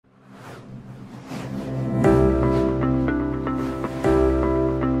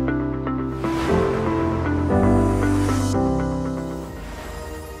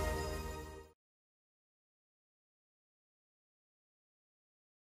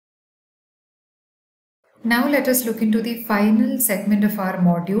Now let us look into the final segment of our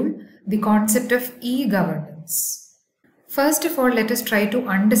module, the concept of e-governance. First of all, let us try to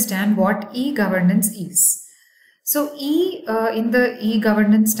understand what e-governance is. So E in the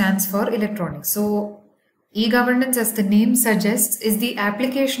e-governance stands for electronic. So e-governance, as the name suggests, is the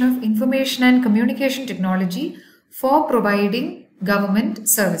application of information and communication technology for providing government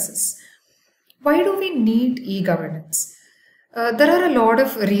services. Why do we need e-governance? There are a lot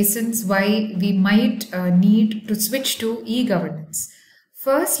of reasons why we might need to switch to e-governance.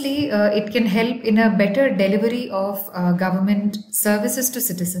 Firstly, it can help in a better delivery of government services to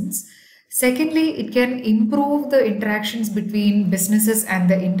citizens. Secondly, it can improve the interactions between businesses and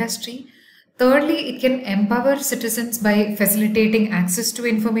the industry. Thirdly, it can empower citizens by facilitating access to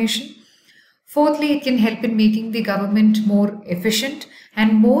information. Fourthly, it can help in making the government more efficient.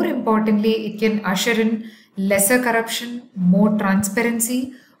 And more importantly, it can usher in lesser corruption, more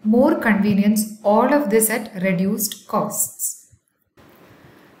transparency, more convenience, all of this at reduced costs.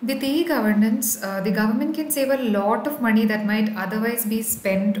 With e-governance, the government can save a lot of money that might otherwise be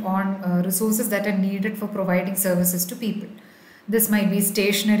spent on resources that are needed for providing services to people. This might be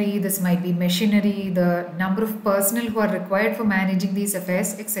stationery, this might be machinery, the number of personnel who are required for managing these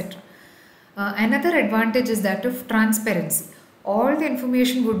affairs, etc. Another advantage is that of transparency. All the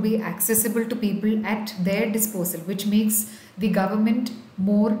information would be accessible to people at their disposal, which makes the government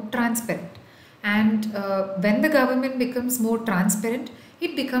more transparent. And when the government becomes more transparent,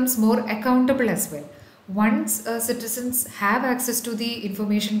 it becomes more accountable as well. Once citizens have access to the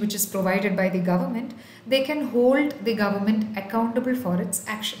information which is provided by the government, they can hold the government accountable for its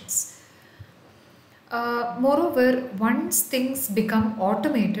actions. Moreover, once things become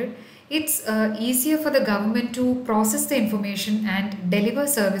automated, it's easier for the government to process the information and deliver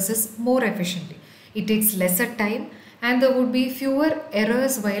services more efficiently. It takes lesser time and there would be fewer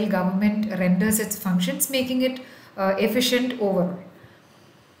errors while government renders its functions, making it efficient overall.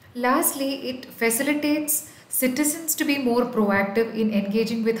 Lastly, it facilitates citizens to be more proactive in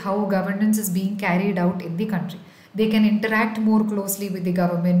engaging with how governance is being carried out in the country. They can interact more closely with the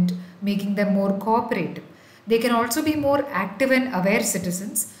government, making them more cooperative. They can also be more active and aware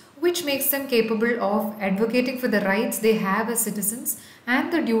citizens, which makes them capable of advocating for the rights they have as citizens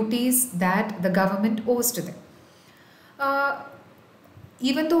and the duties that the government owes to them.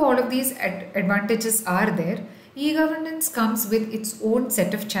 Even though all of these advantages are there, e-governance comes with its own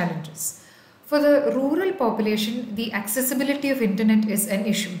set of challenges. For the rural population, the accessibility of internet is an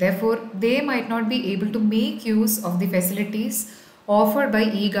issue. Therefore, they might not be able to make use of the facilities offered by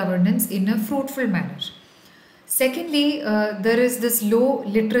e-governance in a fruitful manner. Secondly, there is this low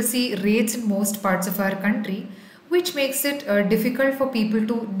literacy rates in most parts of our country, which makes it difficult for people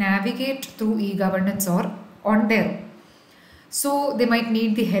to navigate through e-governance or on their own. So they might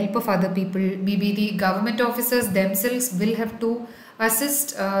need the help of other people. Maybe the government officers themselves will have to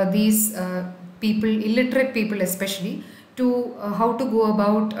assist these people, illiterate people especially, to how to go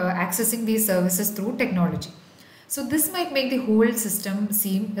about accessing these services through technology. So this might make the whole system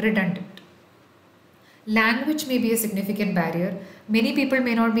seem redundant. Language may be a significant barrier. Many people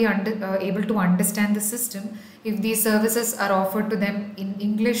may not be able to understand the system if these services are offered to them in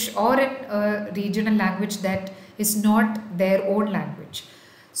English or in a regional language that is not their own language.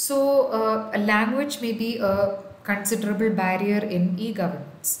 So a language may be a considerable barrier in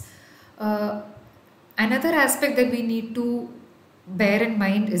e-governance. Another aspect that we need to bear in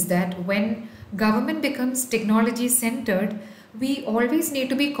mind is that when government becomes technology centered, we always need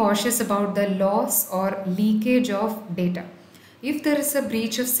to be cautious about the loss or leakage of data. If there is a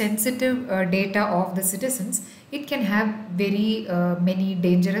breach of sensitive data of the citizens, it can have very many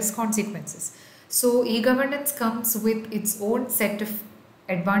dangerous consequences. So e-governance comes with its own set of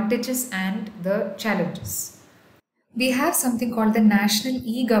advantages and the challenges. We have something called the National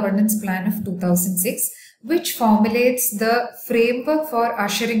E-Governance Plan of 2006, which formulates the framework for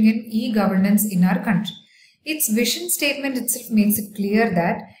ushering in e-governance in our country. Its vision statement itself makes it clear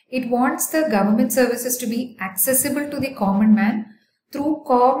that it wants the government services to be accessible to the common man through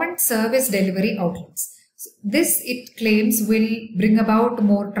common service delivery outlets. This, it claims, will bring about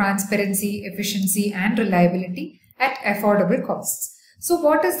more transparency, efficiency and reliability at affordable costs. So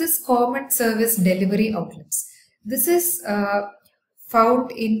what is this common service delivery outlets? This is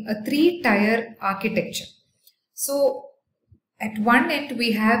found in a three-tier architecture. So at one end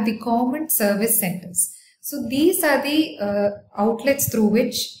we have the common service centers. So these are the outlets through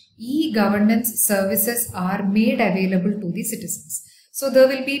which e-governance services are made available to the citizens. So there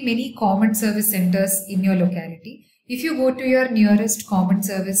will be many common service centers in your locality. If you go to your nearest common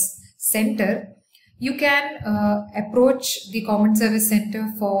service center, you can approach the common service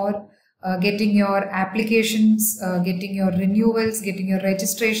center for getting your applications, getting your renewals, getting your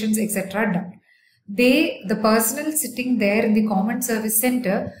registrations, etc. done. The personnel sitting there in the Common Service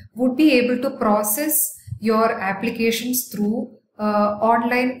Center would be able to process your applications through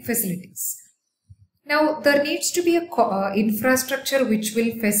online facilities. Now, there needs to be a infrastructure which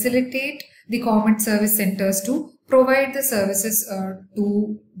will facilitate the Common Service Centers to provide the services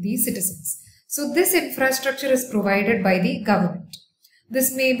to the citizens. So, this infrastructure is provided by the government.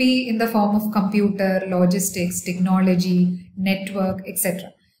 This may be in the form of computer, logistics, technology, network,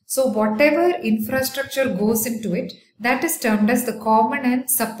 etc. So whatever infrastructure goes into it, that is termed as the common and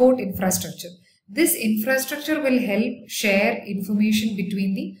support infrastructure. This infrastructure will help share information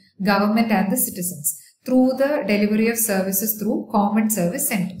between the government and the citizens through the delivery of services through common service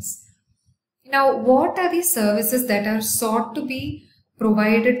centers. Now, what are the services that are sought to be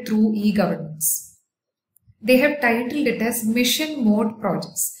provided through e-governance? They have titled it as mission mode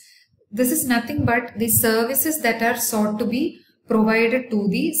projects. This is nothing but the services that are sought to be provided to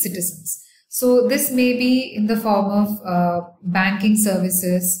the citizens. So this may be in the form of banking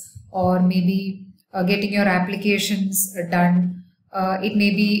services, or maybe getting your applications done. It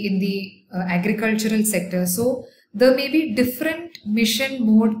may be in the agricultural sector. So there may be different mission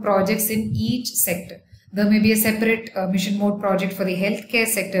mode projects in each sector. There may be a separate mission mode project for the healthcare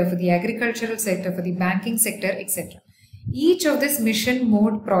sector, for the agricultural sector, for the banking sector, etc. Each of this mission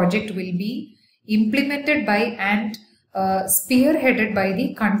mode project will be implemented by and spearheaded by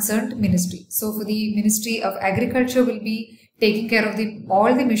the concerned ministry. So for the Ministry of Agriculture will be taking care of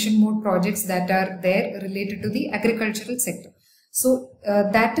all the mission mode projects that are there related to the agricultural sector. So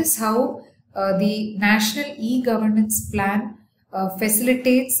that is how the National E-Governance Plan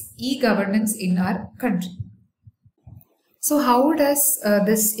facilitates e-governance in our country. So how does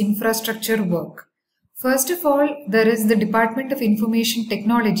this infrastructure work? First of all, there is the Department of Information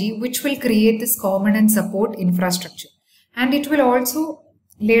Technology, which will create this common and support infrastructure. And it will also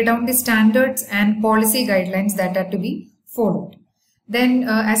lay down the standards and policy guidelines that are to be followed. Then,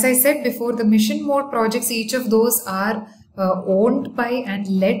 as I said before, the mission mode projects, each of those are owned by and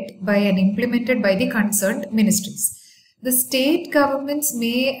led by and implemented by the concerned ministries. The state governments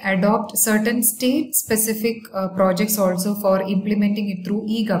may adopt certain state-specific projects also for implementing it through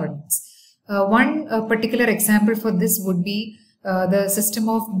e-governance. One particular example for this would be the system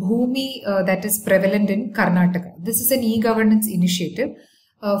of Bhumi that is prevalent in Karnataka. This is an e-governance initiative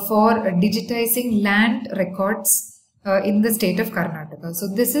for digitizing land records in the state of Karnataka. So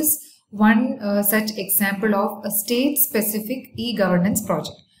this is one such example of a state-specific e-governance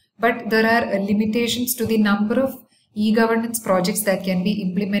project. But there are limitations to the number of e-governance projects that can be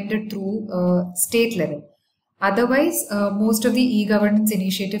implemented through state level. Otherwise, most of the e-governance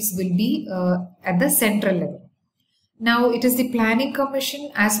initiatives will be at the central level. Now, it is the Planning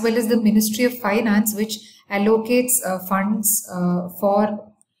Commission as well as the Ministry of Finance which allocates funds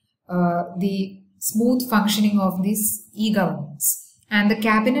for the smooth functioning of this e-governance. And the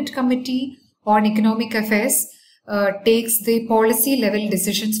Cabinet Committee on Economic Affairs takes the policy level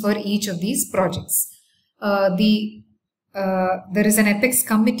decisions for each of these projects. There is an Apex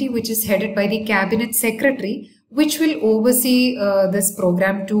Committee which is headed by the Cabinet Secretary, which will oversee this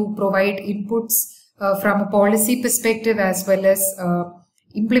program to provide inputs from a policy perspective as well as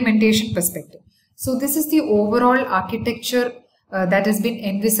implementation perspective. So this is the overall architecture that has been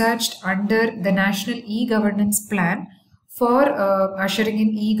envisaged under the National E-Governance Plan for ushering in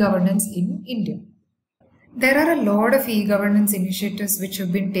e-governance in India. There are a lot of e-governance initiatives which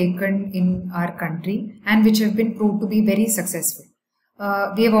have been taken in our country and which have been proved to be very successful.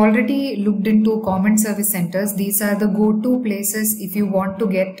 We have already looked into common service centers. These are the go-to places if you want to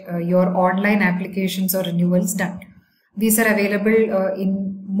get your online applications or renewals done. These are available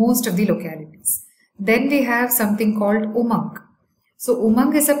in most of the localities. Then we have something called Umang. So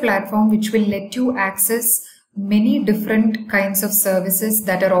Umang is a platform which will let you access many different kinds of services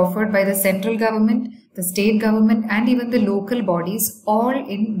that are offered by the central government, the state government, and even the local bodies, all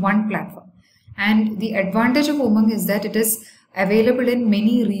in one platform. And the advantage of Umang is that it is available in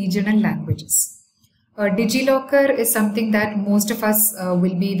many regional languages. Digilocker is something that most of us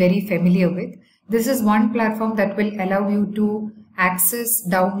will be very familiar with. This is one platform that will allow you to access,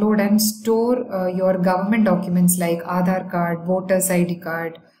 download and store your government documents like Aadhaar card, Voter's ID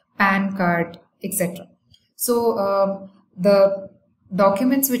card, PAN card, etc. So the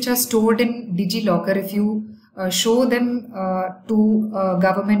documents which are stored in Digilocker, if you show them to a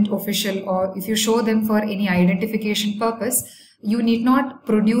government official, or if you show them for any identification purpose, you need not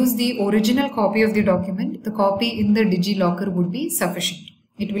produce the original copy of the document. The copy in the Digilocker would be sufficient.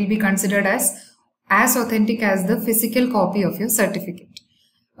 It will be considered as authentic as the physical copy of your certificate.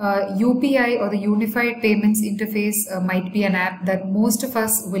 UPI, or the Unified Payments Interface, might be an app that most of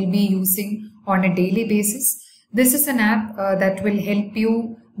us will be using on a daily basis. This is an app that will help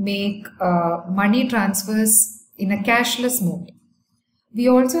you make money transfers in a cashless mode. We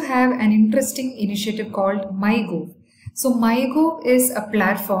also have an interesting initiative called MyGov. So MyGov is a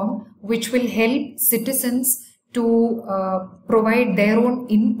platform which will help citizens to provide their own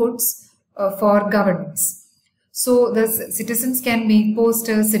inputs for governance. So the citizens can make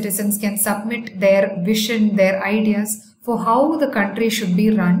posters, citizens can submit their vision, their ideas for how the country should be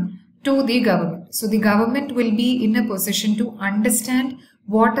run to the government. So the government will be in a position to understand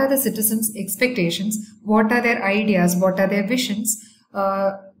what are the citizens' expectations, what are their ideas, what are their visions,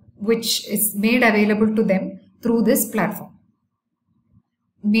 which is made available to them through this platform.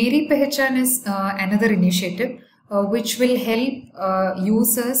 Meri Pehchan is another initiative which will help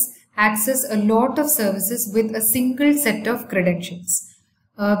users access a lot of services with a single set of credentials.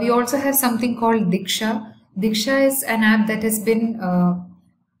 We also have something called Diksha. Diksha is an app that has been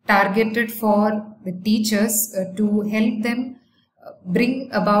targeted for the teachers to help them bring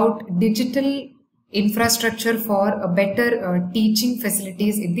about digital infrastructure for a better teaching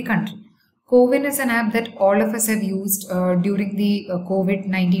facilities in the country. CoWIN is an app that all of us have used during the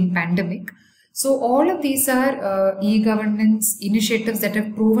COVID-19 pandemic. So all of these are e-governance initiatives that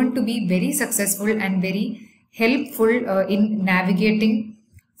have proven to be very successful and very helpful in navigating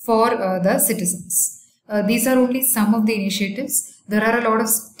for the citizens. These are only some of the initiatives. There are a lot of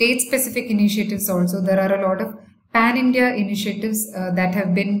state-specific initiatives also. There are a lot of pan-India initiatives that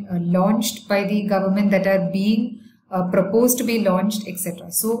have been launched by the government, that are being proposed to be launched,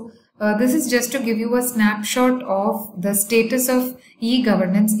 etc. So this is just to give you a snapshot of the status of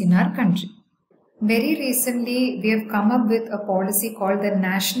e-governance in our country. Very recently, we have come up with a policy called the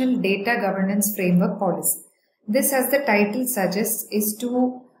National Data Governance Framework Policy. This, as the title suggests, is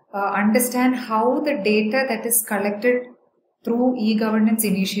to understand how the data that is collected through e-governance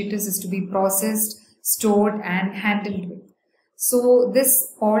initiatives is to be processed, stored and handled with. So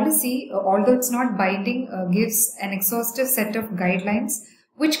this policy, although it's not binding, gives an exhaustive set of guidelines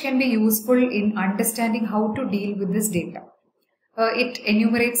which can be useful in understanding how to deal with this data. It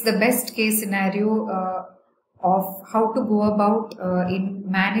enumerates the best case scenario of how to go about in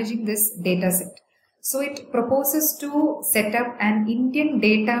managing this data set. So it proposes to set up an Indian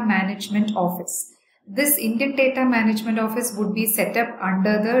Data Management Office. This Indian Data Management Office would be set up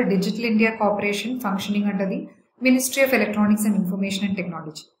under the Digital India Corporation, functioning under the Ministry of Electronics and Information and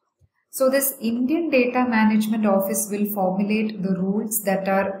Technology. So this Indian Data Management Office will formulate the rules that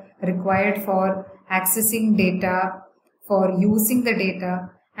are required for accessing data, for using the data,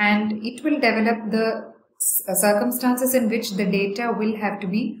 and it will develop the circumstances in which the data will have to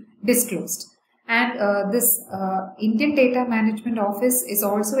be disclosed. And this Indian Data Management Office is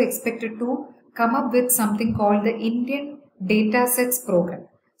also expected to come up with something called the Indian Datasets Program.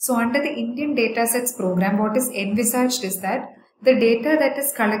 So under the Indian Datasets Program, what is envisaged is that the data that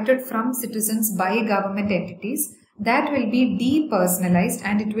is collected from citizens by government entities, that will be depersonalized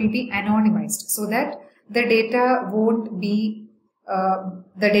and it will be anonymized, so that the data won't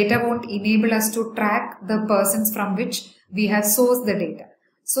enable us to track the persons from which we have sourced the data.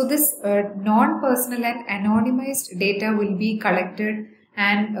 So this non-personal and anonymized data will be collected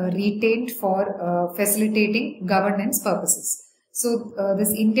and retained for facilitating governance purposes. So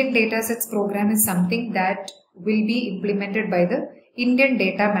this Indian Datasets Program is something that will be implemented by the Indian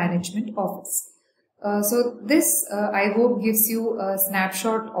Data Management Office. So this I hope gives you a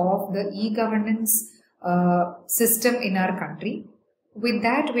snapshot of the e-governance system in our country. With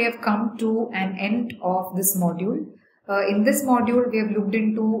that, we have come to an end of this module. In this module, we have looked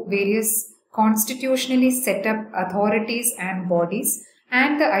into various constitutionally set up authorities and bodies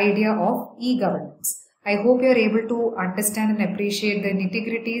and the idea of e-governance. I hope you are able to understand and appreciate the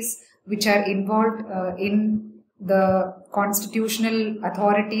nitty-gritties which are involved in the constitutional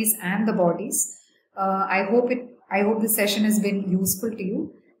authorities and the bodies. I hope this session has been useful to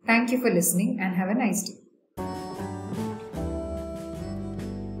you. Thank you for listening and have a nice day.